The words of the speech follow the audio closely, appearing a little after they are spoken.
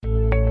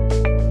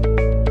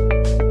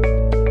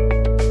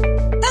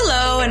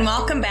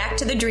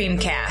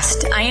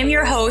Dreamcast. I am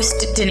your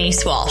host,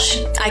 Denise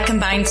Walsh. I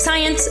combine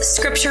science,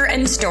 scripture,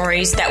 and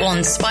stories that will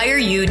inspire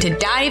you to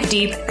dive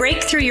deep,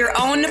 break through your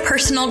own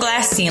personal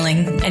glass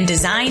ceiling, and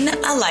design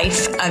a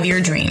life of your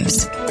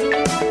dreams.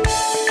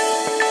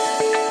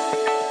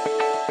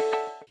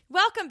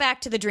 Welcome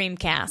back to the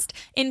Dreamcast.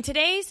 In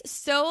today's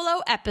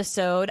solo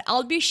episode,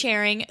 I'll be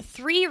sharing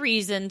 3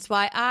 reasons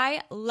why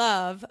I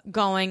love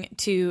going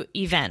to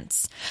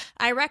events.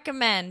 I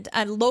recommend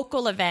a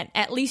local event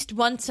at least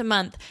once a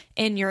month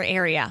in your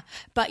area.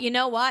 But you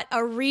know what?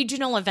 A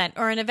regional event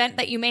or an event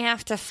that you may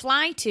have to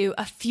fly to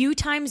a few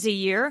times a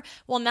year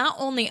will not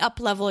only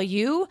up-level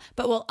you,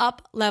 but will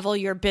up-level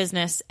your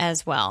business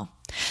as well.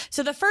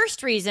 So the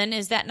first reason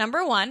is that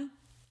number 1,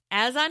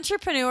 as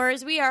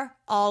entrepreneurs, we are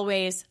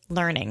always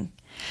learning.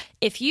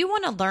 If you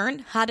want to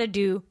learn how to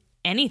do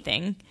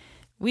anything,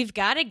 we've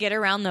got to get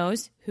around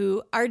those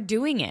who are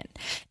doing it.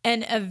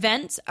 And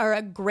events are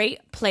a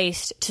great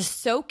place to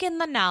soak in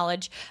the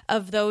knowledge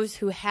of those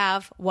who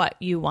have what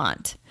you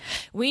want.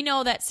 We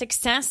know that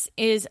success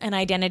is an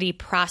identity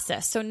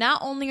process. So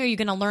not only are you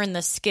going to learn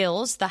the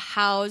skills, the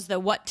hows, the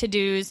what to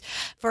do's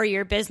for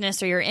your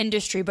business or your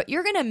industry, but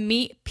you're going to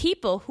meet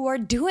people who are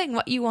doing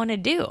what you want to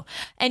do.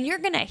 And you're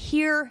going to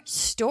hear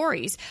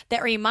stories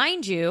that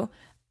remind you,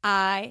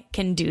 I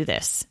can do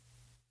this.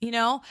 You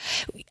know,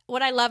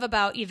 what I love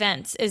about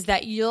events is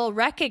that you'll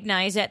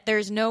recognize that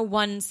there's no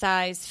one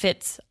size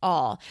fits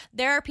all.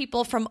 There are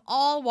people from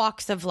all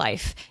walks of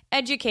life,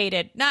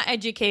 educated, not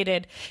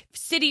educated,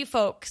 city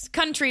folks,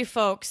 country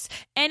folks,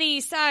 any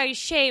size,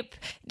 shape,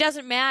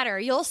 doesn't matter.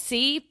 You'll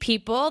see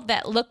people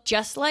that look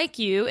just like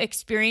you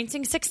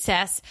experiencing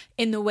success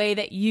in the way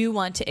that you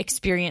want to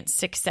experience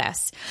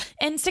success.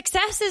 And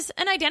success is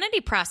an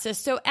identity process.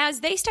 So as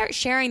they start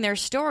sharing their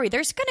story,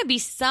 there's going to be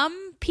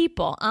some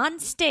people on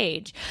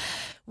stage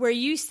where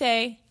you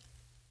say,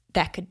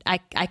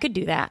 I could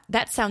do that.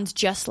 That sounds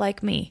just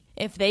like me.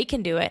 If they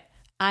can do it,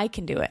 I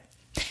can do it.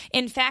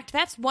 In fact,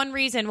 that's one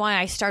reason why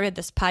I started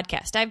this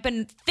podcast. I've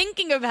been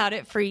thinking about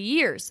it for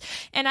years,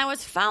 and I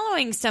was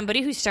following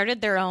somebody who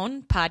started their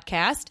own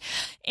podcast.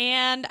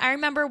 And I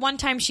remember one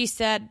time she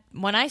said,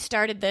 when I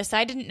started this,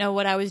 I didn't know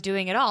what I was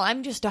doing at all.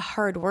 I'm just a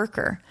hard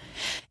worker.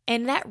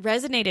 And that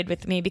resonated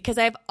with me because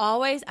I've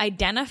always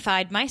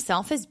identified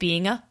myself as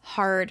being a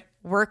hard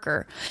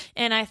worker.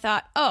 And I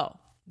thought, oh,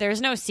 there's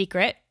no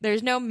secret.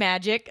 There's no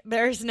magic.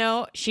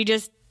 She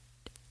just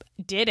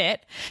did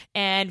it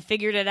and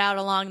figured it out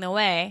along the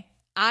way.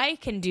 I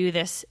can do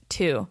this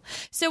too.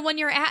 So when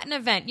you're at an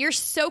event, you're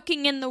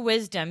soaking in the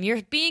wisdom,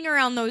 you're being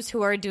around those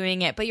who are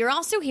doing it, but you're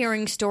also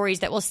hearing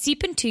stories that will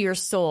seep into your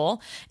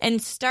soul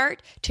and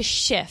start to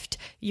shift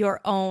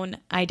your own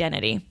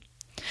identity.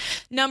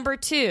 Number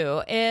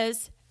 2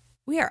 is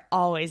we are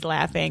always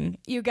laughing.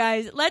 You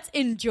guys, let's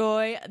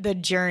enjoy the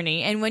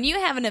journey. And when you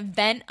have an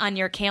event on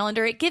your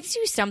calendar, it gives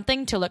you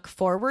something to look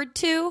forward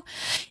to.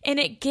 And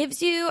it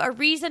gives you a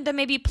reason to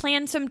maybe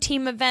plan some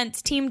team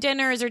events, team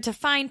dinners, or to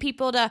find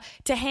people to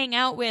hang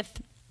out with.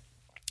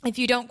 If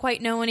you don't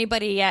quite know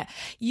anybody yet,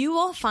 you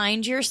will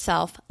find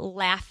yourself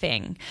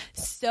laughing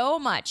so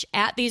much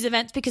at these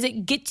events because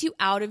it gets you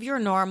out of your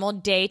normal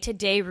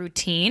day-to-day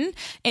routine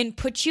and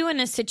puts you in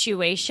a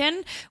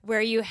situation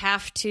where you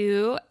have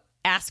to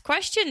ask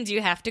questions. You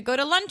have to go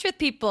to lunch with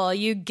people.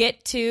 You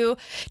get to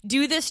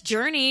do this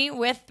journey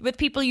with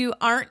people you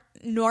aren't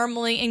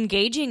normally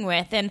engaging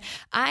with. And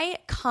I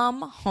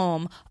come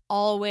home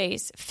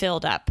always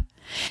filled up.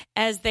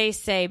 As they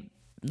say,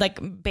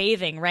 like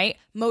bathing, right?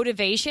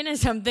 Motivation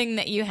is something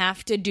that you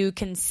have to do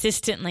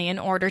consistently in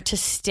order to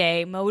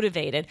stay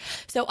motivated.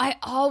 So I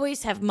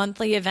always have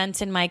monthly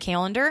events in my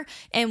calendar.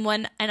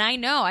 And I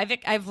know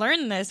I've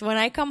learned this. When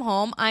I come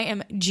home, I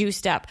am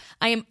juiced up.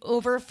 I am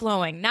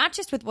overflowing, not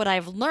just with what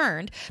I've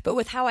learned, but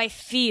with how I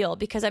feel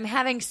because I'm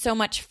having so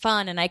much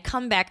fun and I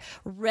come back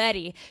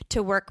ready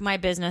to work my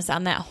business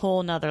on that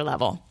whole nother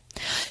level.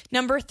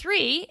 Number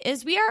 3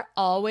 is we are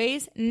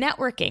always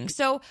networking.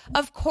 So,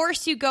 of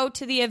course, you go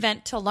to the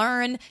event to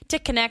learn, to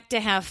connect,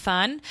 to have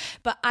fun,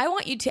 but I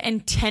want you to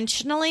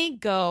intentionally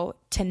go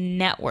to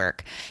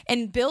network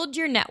and build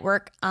your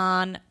network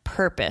on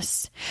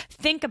purpose.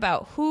 Think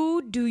about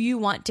who do you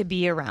want to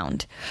be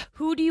around?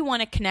 Who do you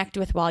want to connect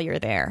with while you're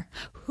there?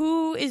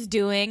 Who is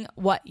doing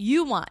what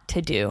you want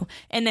to do?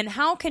 And then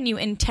how can you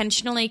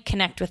intentionally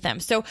connect with them?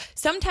 So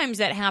sometimes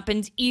that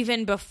happens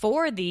even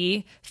before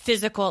the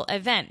physical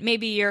event.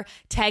 Maybe you're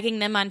tagging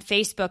them on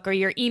Facebook or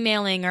you're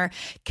emailing or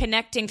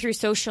connecting through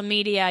social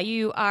media.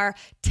 You are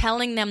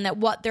telling them that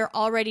what they're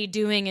already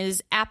doing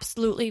is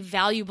absolutely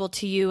valuable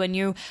to you and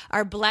you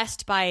are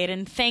blessed by it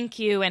and thank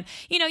you. And,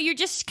 you're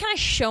just kind of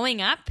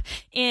showing up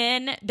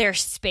in their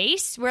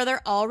space where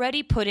they're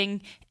already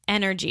putting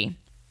energy.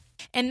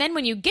 And then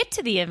when you get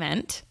to the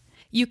event,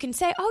 you can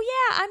say,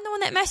 oh yeah, I'm the one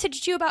that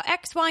messaged you about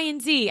X, Y,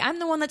 and Z. I'm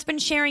the one that's been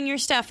sharing your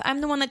stuff.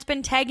 I'm the one that's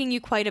been tagging you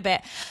quite a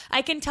bit.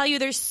 I can tell you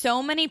there's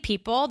so many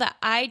people that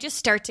I just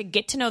start to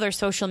get to know their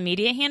social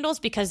media handles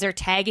because they're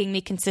tagging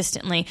me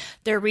consistently.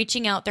 They're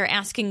reaching out. They're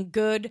asking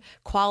good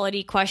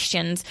quality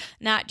questions,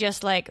 not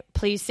just like,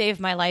 please save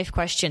my life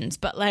questions,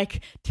 but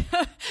like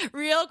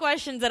real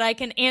questions that I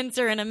can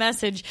answer in a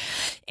message.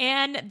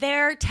 And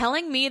they're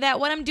telling me that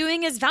what I'm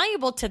doing is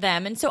valuable to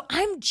them. And so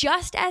I'm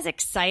just as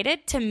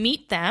excited to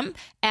meet them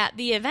at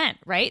the event,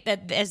 right?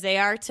 That as they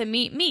are to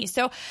meet me.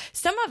 So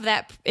some of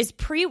that is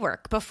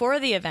pre-work before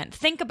the event.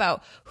 Think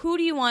about who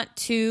do you want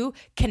to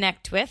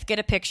connect with, get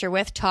a picture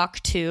with, talk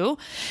to,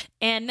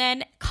 and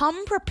then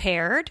come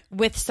prepared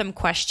with some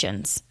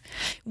questions.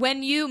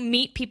 When you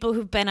meet people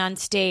who've been on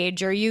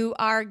stage or you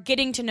are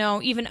getting to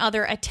know even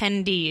other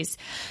attendees,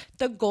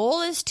 the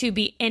goal is to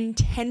be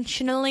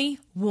intentionally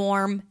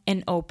warm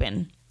and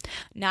open.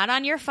 Not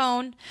on your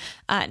phone,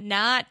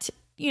 not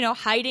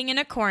hiding in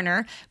a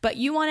corner, but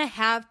you want to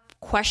have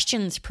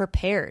questions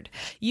prepared.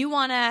 You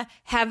want to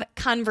have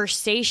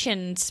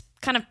conversations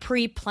kind of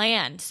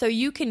pre-planned so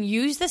you can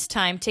use this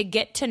time to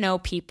get to know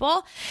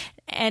people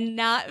and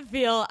not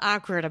feel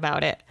awkward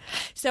about it.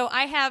 So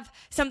I have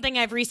something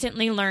I've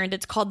recently learned.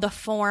 It's called the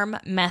FORM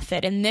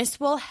method, and this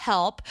will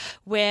help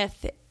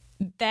with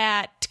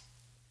that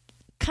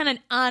kind of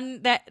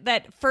on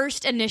that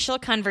first initial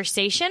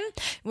conversation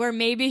where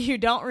maybe you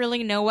don't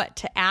really know what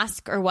to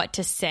ask or what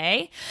to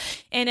say,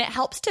 and it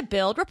helps to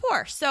build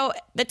rapport. So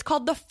it's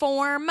called the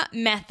FORM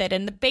method,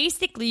 and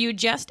basically you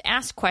just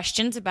ask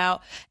questions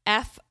about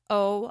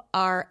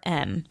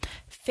FORM: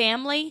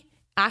 family,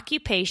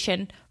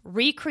 occupation,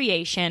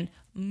 recreation,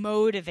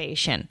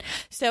 motivation.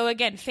 So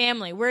again,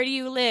 family, where do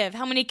you live?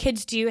 How many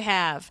kids do you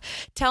have?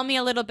 Tell me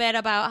a little bit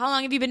about how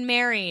long have you been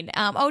married?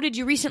 Did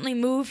you recently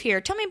move here?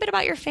 Tell me a bit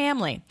about your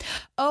family.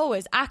 O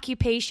is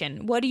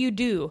occupation. What do you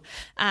do?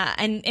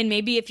 And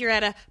maybe if you're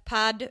at a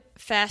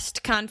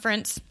PodFest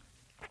conference,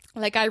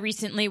 like I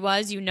recently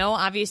was,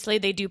 obviously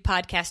they do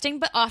podcasting,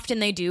 but often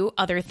they do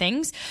other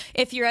things.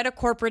 If you're at a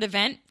corporate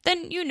event,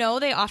 then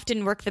they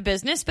often work the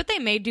business, but they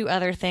may do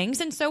other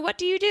things. And so what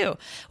do you do?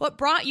 What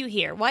brought you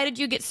here? Why did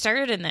you get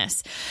started in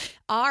this?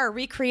 R,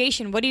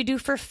 recreation. What do you do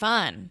for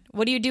fun?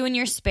 What do you do in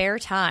your spare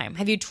time?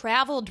 Have you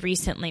traveled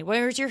recently?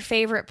 Where's your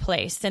favorite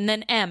place? And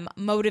then M,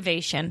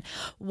 motivation.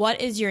 What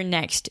is your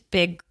next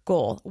big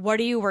goal? What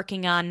are you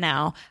working on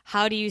now?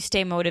 How do you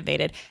stay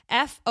motivated?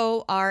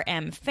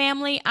 FORM,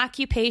 family,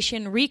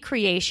 occupation,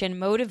 recreation,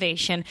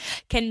 motivation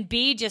can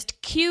be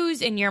just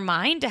cues in your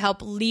mind to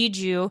help lead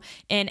you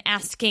in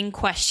asking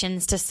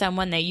questions to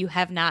someone that you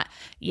have not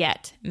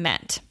yet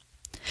met.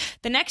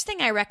 The next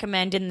thing I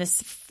recommend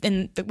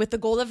with the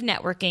goal of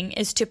networking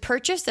is to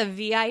purchase a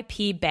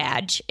VIP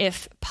badge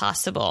if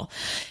possible.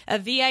 A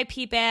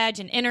VIP badge,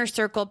 an inner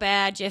circle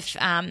badge, if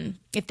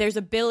there's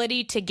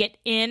ability to get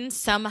in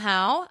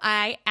somehow,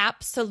 I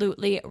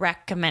absolutely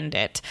recommend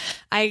it.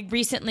 I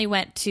recently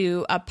went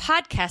to a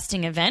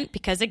podcasting event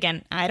because,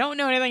 again, I don't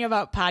know anything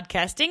about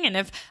podcasting, and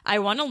if I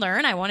want to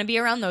learn, I want to be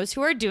around those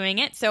who are doing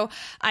it. So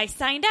I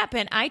signed up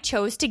and I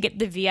chose to get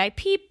the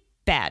VIP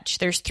badge.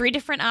 There's 3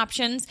 different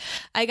options.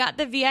 I got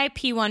the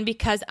VIP one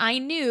because I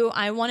knew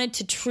I wanted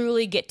to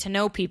truly get to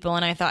know people.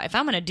 And I thought, if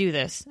I'm going to do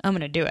this, I'm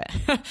going to do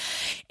it.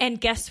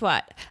 And guess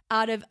what?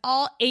 Out of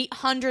all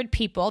 800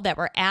 people that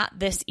were at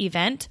this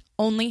event,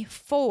 only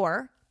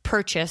 4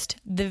 purchased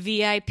the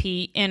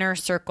VIP Inner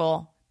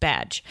Circle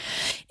badge.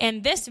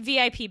 And this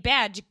VIP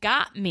badge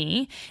got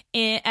me,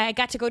 I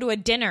got to go to a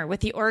dinner with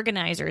the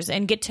organizers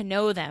and get to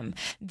know them.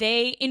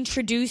 They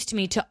introduced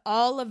me to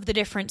all of the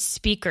different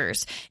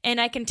speakers.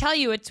 And I can tell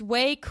you it's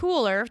way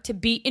cooler to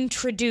be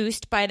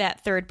introduced by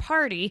that third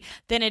party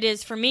than it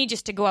is for me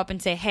just to go up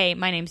and say, hey,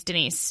 my name's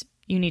Denise.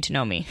 You need to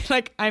know me.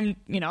 Like I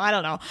don't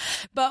know.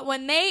 But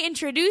when they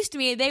introduced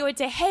me, they would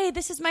say, hey,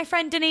 this is my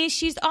friend Denise.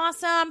 She's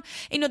awesome.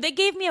 They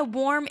gave me a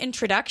warm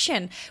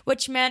introduction,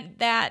 which meant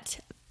that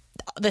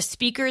the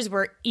speakers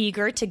were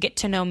eager to get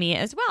to know me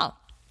as well.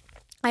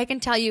 I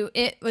can tell you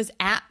it was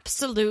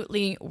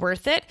absolutely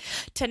worth it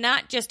to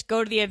not just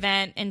go to the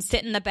event and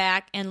sit in the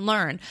back and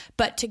learn,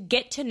 but to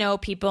get to know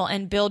people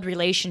and build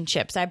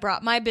relationships. I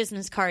brought my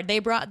business card. They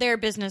brought their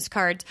business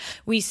cards.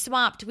 We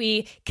swapped.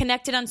 We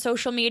connected on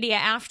social media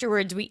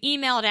afterwards. We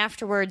emailed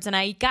afterwards, and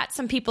I got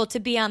some people to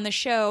be on the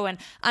show, and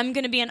I'm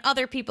going to be on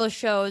other people's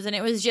shows. And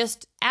it was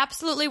just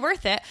absolutely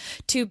worth it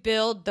to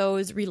build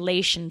those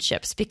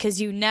relationships because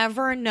you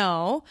never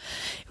know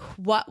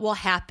what will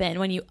happen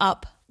when you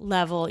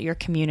level your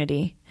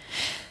community.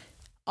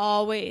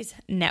 Always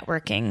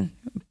networking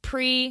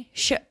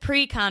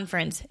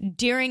pre-conference,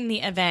 during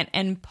the event,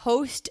 and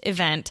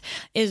post-event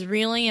is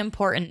really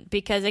important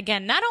because,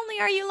 again, not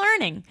only are you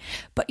learning,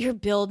 but you're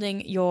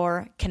building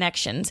your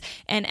connections.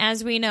 And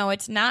as we know,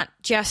 it's not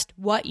just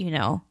what you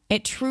know.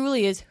 It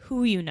truly is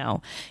who you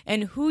know,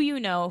 and who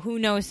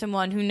knows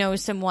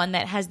someone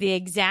that has the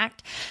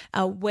exact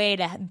way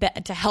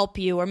to help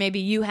you, or maybe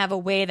you have a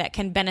way that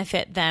can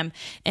benefit them,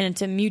 and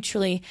it's a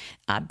mutually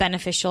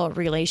beneficial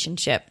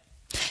relationship.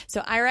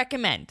 So I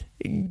recommend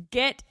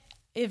get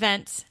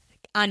events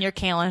on your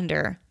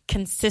calendar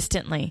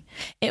consistently.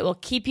 It will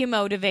keep you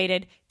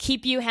motivated,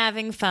 keep you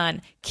having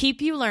fun,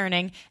 keep you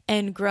learning,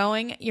 and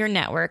growing your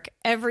network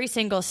every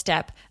single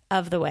step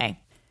of the way.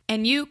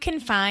 And you can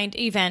find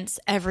events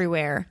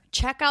everywhere.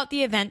 Check out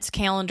the events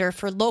calendar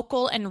for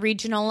local and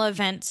regional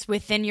events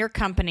within your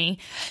company,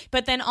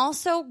 but then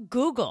also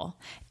Google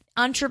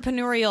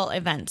entrepreneurial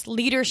events,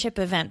 leadership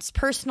events,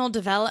 personal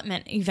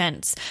development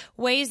events,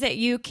 ways that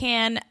you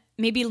can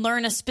maybe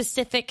learn a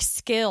specific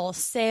skill,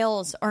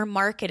 sales or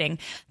marketing.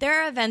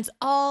 There are events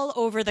all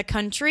over the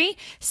country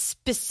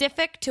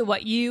specific to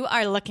what you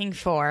are looking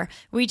for.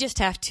 We just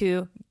have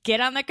to get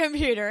on the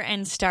computer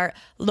and start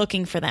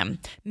looking for them.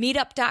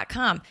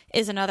 Meetup.com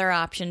is another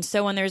option.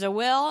 So when there's a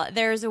will,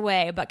 there's a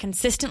way, but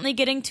consistently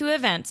getting to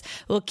events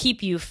will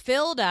keep you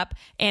filled up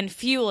and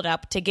fueled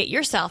up to get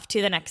yourself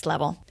to the next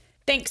level.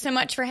 Thanks so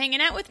much for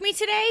hanging out with me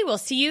today. We'll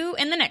see you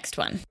in the next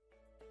one.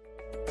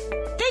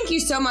 Thank you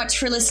so much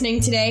for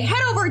listening today.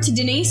 Head over to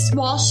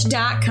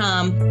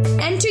DeniseWalsh.com.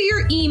 Enter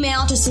your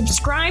email to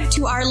subscribe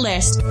to our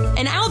list,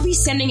 and I'll be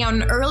sending out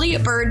an early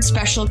bird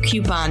special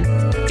coupon.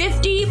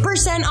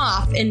 50%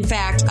 off, in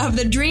fact, of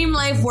the Dream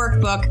Life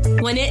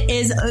Workbook when it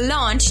is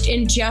launched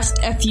in just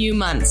a few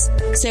months.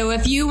 So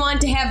if you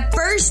want to have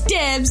first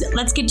dibs,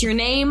 let's get your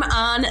name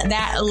on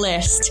that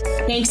list.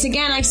 Thanks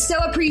again. I so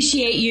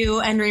appreciate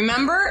you, and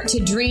remember to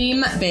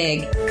dream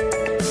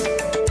big.